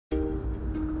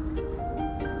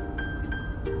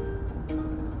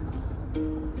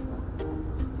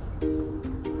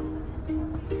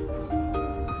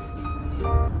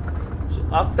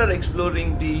After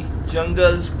exploring the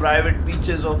jungles, private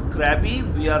beaches of Krabi,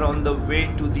 we are on the way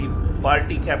to the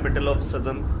party capital of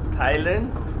southern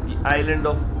Thailand, the island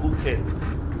of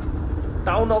Phuket.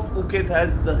 Town of Phuket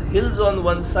has the hills on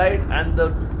one side and the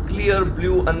clear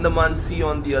blue Andaman Sea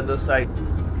on the other side.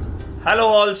 Hello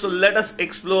all, so let us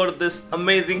explore this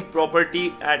amazing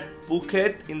property at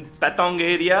Phuket in Patong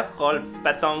area called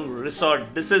Patong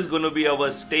Resort. This is going to be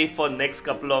our stay for next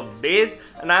couple of days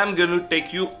and I am going to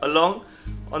take you along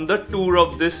on the tour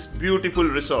of this beautiful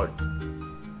resort.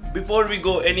 Before we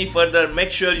go any further,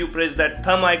 make sure you press that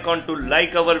thumb icon to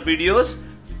like our videos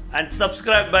and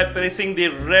subscribe by pressing the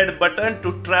red button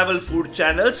to travel food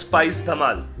channel Spice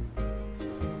Dhamal.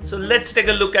 So let's take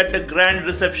a look at the grand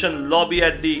reception lobby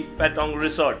at the Patong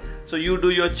Resort. So you do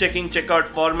your check-in, check-out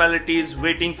formalities,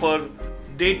 waiting for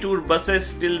day tour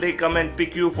buses till they come and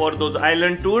pick you for those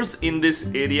island tours in this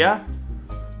area.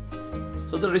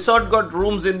 So the resort got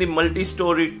rooms in the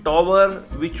multi-story tower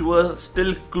which were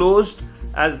still closed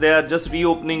as they are just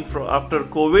reopening after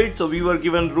COVID. So we were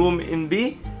given room in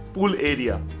the pool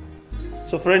area.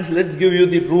 So friends, let's give you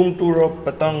the room tour of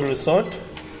Patong Resort.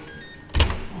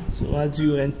 So as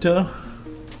you enter,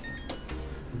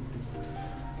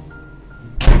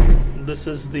 this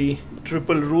is the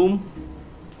triple room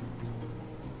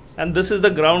and this is the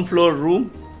ground floor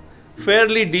room.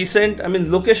 Fairly decent. I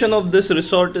mean, location of this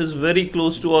resort is very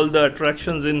close to all the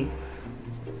attractions in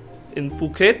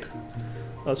Phuket.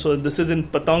 So this is in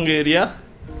Patong area.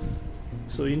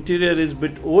 So interior is a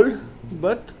bit old,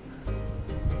 but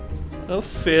a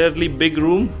fairly big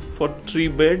room for 3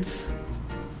 beds.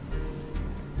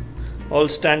 All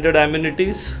standard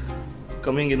amenities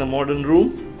coming in a modern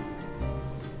room.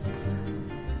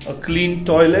 A clean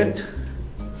toilet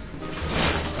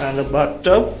and a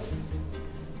bathtub.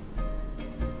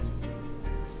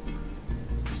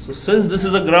 So since this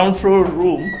is a ground floor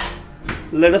room,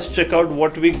 let us check out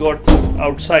what we got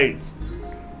outside.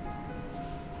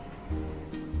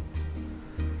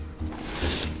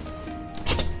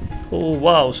 Oh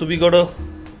wow, so we got a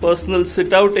personal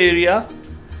sit out area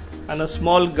and a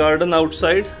small garden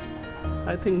outside.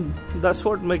 I think that's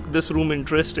what makes this room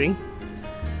interesting.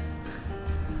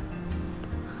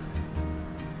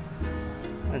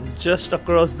 And just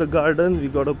across the garden we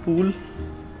got a pool.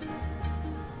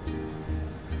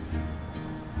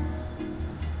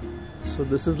 So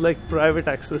this is like private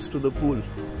access to the pool.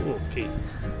 Okay.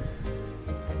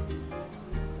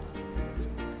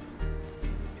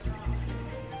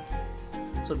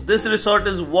 So this resort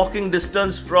is walking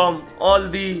distance from all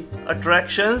the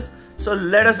attractions. So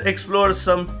let us explore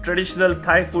some traditional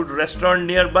Thai food restaurant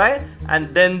nearby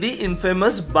and then the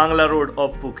infamous Bangla Road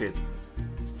of Phuket.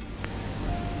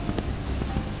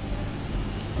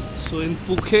 So in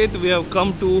Phuket we have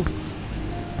come to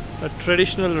a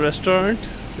traditional restaurant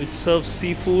which serves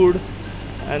seafood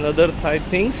and other Thai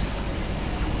things.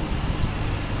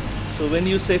 So when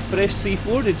you say fresh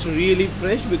seafood, it's really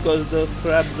fresh because the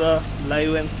crabs are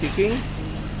live and kicking.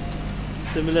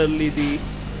 Similarly the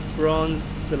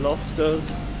prawns, the lobsters,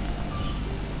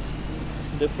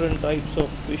 different types of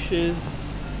fishes,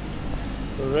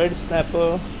 red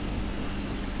snapper,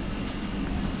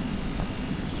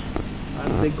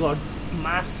 and they got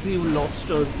massive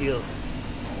lobsters here.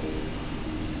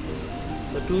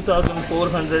 So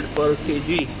 2,400 per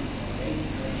kg.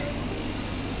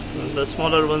 And the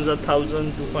smaller ones are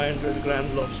 1,000 to 500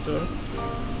 gram lobster.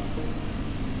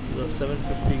 The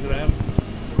 750 gram.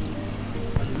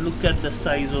 And look at the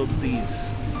size of these,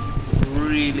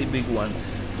 really big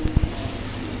ones.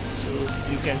 So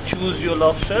you can choose your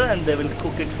lobster and they will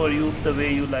cook it for you the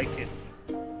way you like it.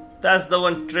 That's the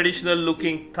one traditional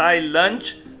looking Thai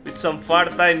lunch with some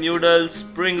Pad Thai noodles,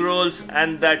 spring rolls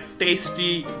and that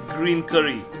tasty green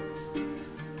curry.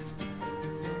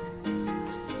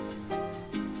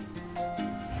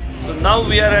 So now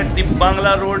we are at the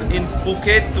Bangla Road in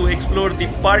Phuket to explore the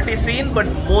party scene, but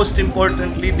most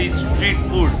importantly the street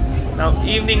food. Now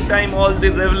evening time all the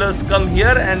revelers come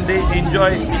here and they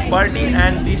enjoy the party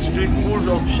and the street foods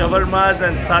of shawarmas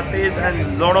and satés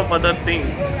and lot of other things.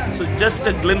 So just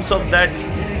a glimpse of that.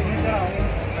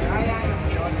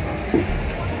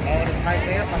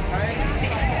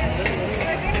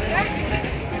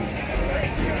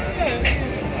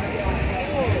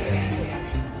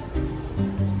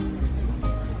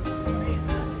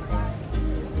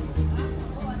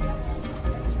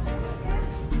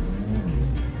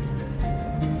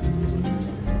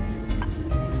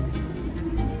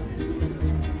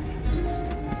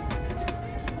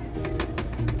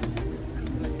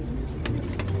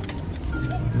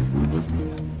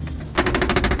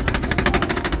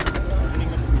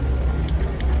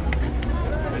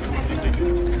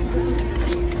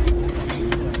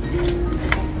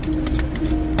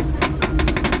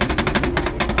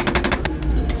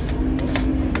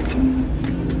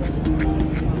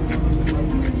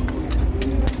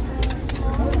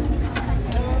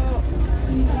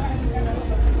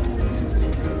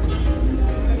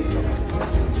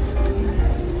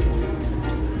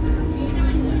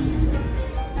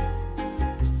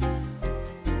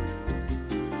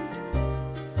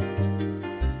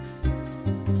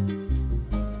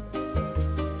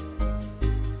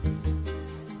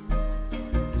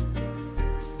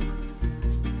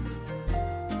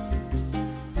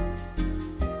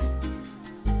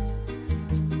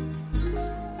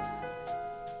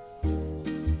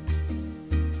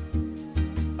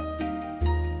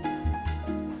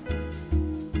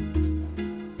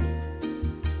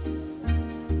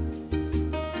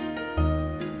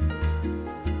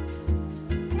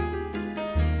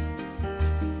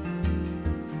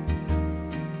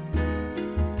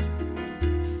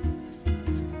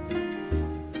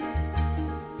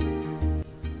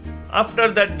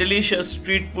 After that delicious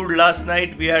street food last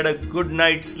night, we had a good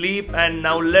night's sleep, and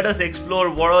now let us explore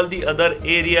what all the other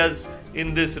areas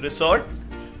in this resort.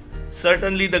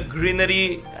 Certainly the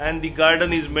greenery and the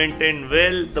garden is maintained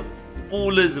well. The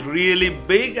pool is really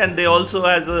big, and they also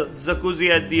has a jacuzzi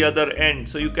at the other end,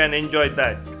 so you can enjoy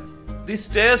that. The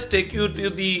stairs take you to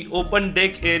the open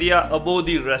deck area above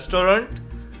the restaurant,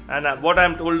 and what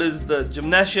I'm told is the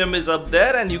gymnasium is up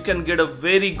there, and you can get a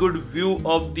very good view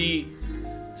of the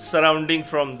surrounding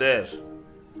from there.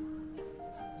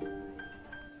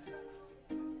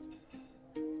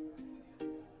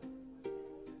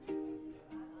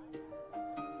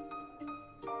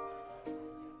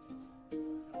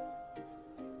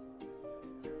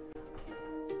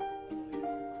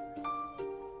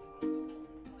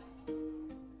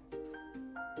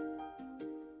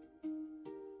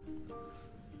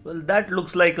 Well, that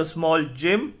looks like a small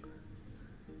gym.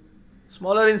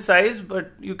 Smaller in size,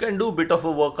 but you can do a bit of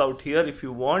a workout here if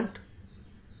you want.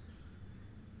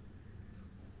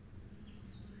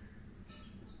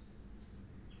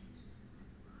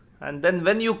 And then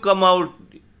when you come out,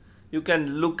 you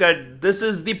can look at, this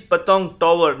is the Patong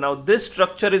Tower. Now this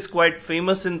structure is quite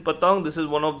famous in Patong. This is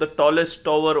one of the tallest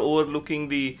tower overlooking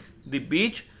the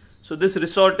beach. So this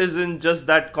resort is in just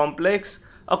that complex.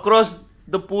 Across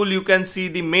the pool you can see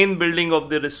the main building of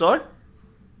the resort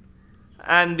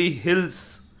and the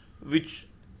hills, which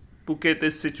Phuket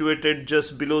is situated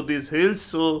just below these hills.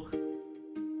 So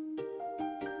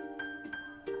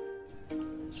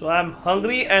I'm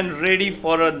hungry and ready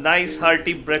for a nice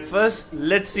hearty breakfast.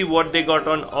 Let's see what they got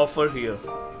on offer here.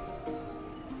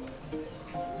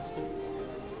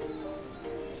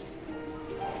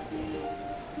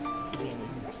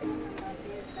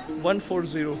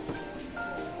 $140.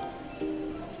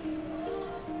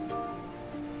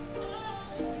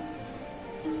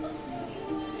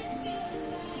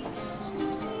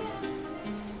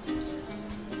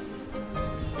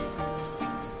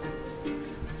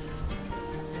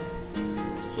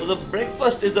 So the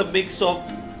breakfast is a mix of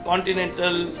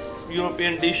continental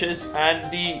European dishes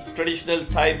and the traditional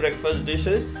Thai breakfast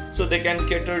dishes, so they can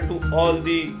cater to all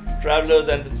the travelers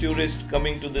and the tourists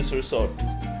coming to this resort.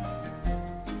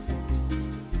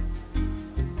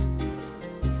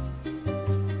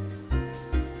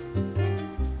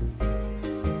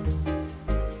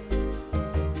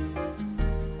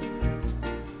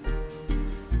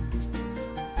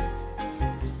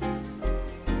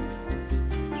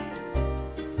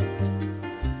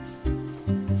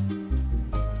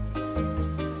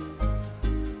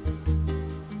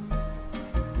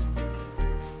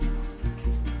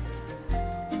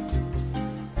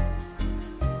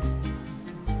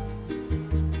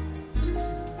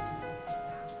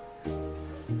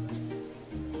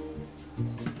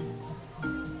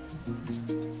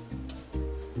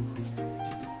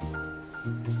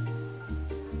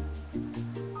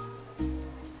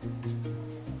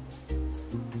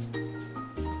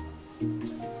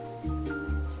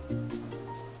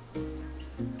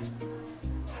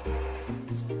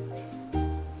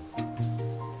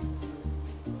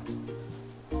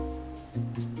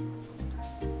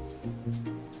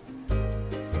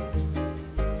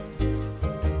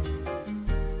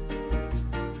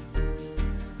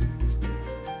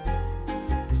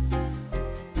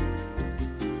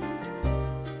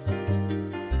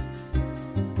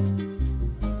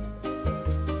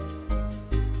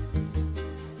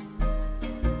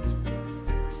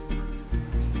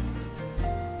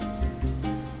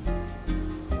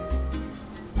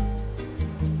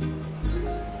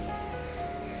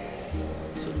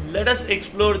 Let us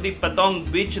explore the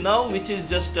Patong Beach now, which is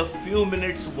just a few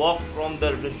minutes walk from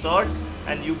the resort,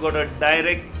 and you got a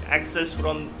direct access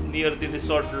from near the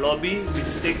resort lobby,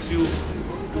 which takes you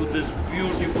to this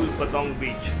beautiful Patong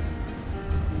Beach.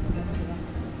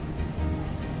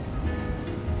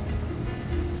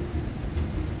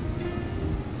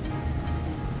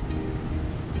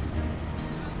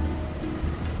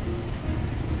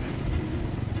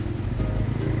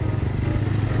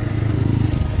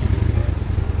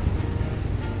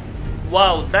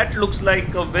 Wow, that looks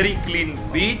like a very clean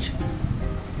beach,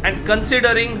 and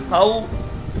considering how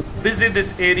busy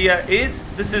this area is,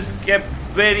 this is kept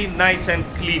very nice and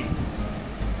clean.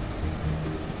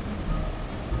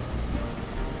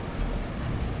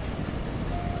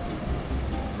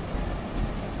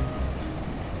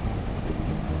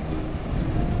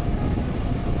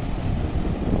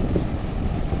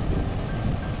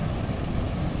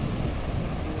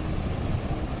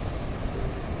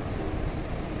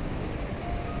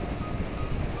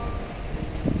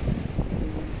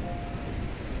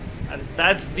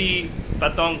 That's the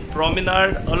Patong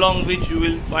Promenade, along which you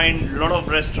will find a lot of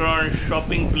restaurants,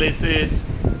 shopping places,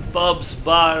 pubs,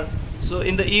 bar. So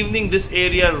in the evening this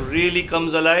area really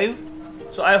comes alive.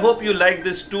 So I hope you like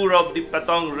this tour of the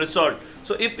Patong Resort.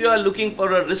 So if you are looking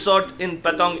for a resort in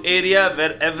Patong area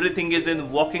where everything is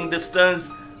in walking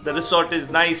distance, the resort is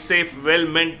nice, safe, well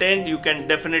maintained, you can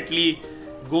definitely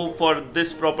go for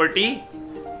this property.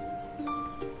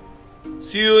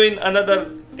 See you in another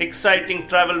exciting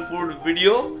travel food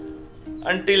video.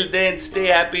 Until then, stay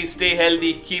happy, stay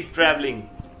healthy, keep traveling.